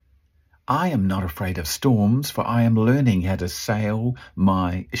I am not afraid of storms, for I am learning how to sail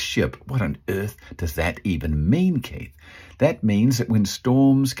my ship. What on earth does that even mean, Keith? That means that when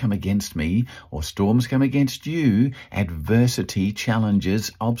storms come against me or storms come against you, adversity,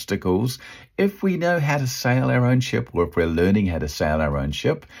 challenges, obstacles, if we know how to sail our own ship, or if we're learning how to sail our own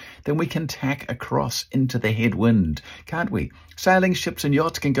ship, then we can tack across into the headwind, can't we? Sailing ships and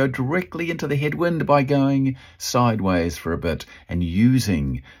yachts can go directly into the headwind by going sideways for a bit and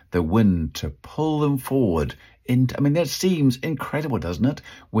using the wind to pull them forward. That seems incredible, doesn't it?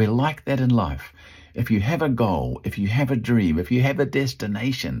 We're like that in life. If you have a goal, if you have a dream, if you have a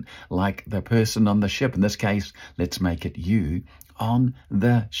destination, like the person on the ship, in this case, let's make it you on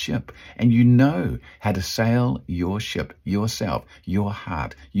the ship, and you know how to sail your ship, yourself, your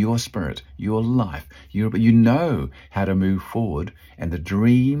heart, your spirit, your life, you know how to move forward, and the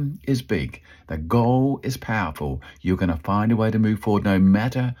dream is big, the goal is powerful, you're going to find a way to move forward no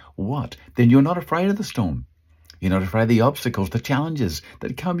matter what, then you're not afraid of the storm. You're not afraid of the obstacles, the challenges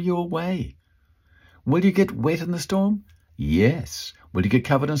that come your way. Will you get wet in the storm? Yes. Will you get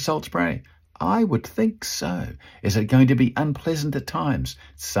covered in salt spray? I would think so. Is it going to be unpleasant at times?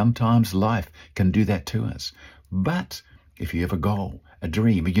 Sometimes life can do that to us. But if you have a goal, a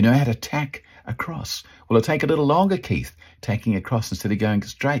dream, and you know how to tack across, will it take a little longer, Keith, tacking across instead of going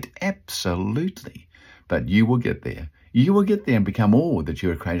straight? Absolutely. But you will get there. You will get there and become all that you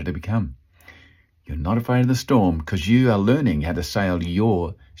were created to become. You're not afraid of the storm because you are learning how to sail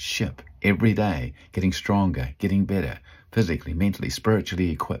your ship every day, getting stronger, getting better, physically, mentally,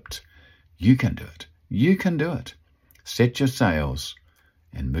 spiritually equipped. You can do it. You can do it. Set your sails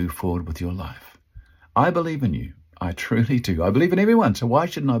and move forward with your life. I believe in you. I truly do. I believe in everyone, so why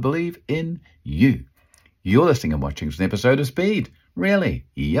shouldn't I believe in you? You're listening and watching an episode of Speed. Really?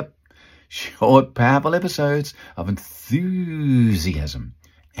 Yep. Short, powerful episodes of enthusiasm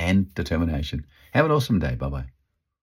and determination. Have an awesome day. Bye-bye.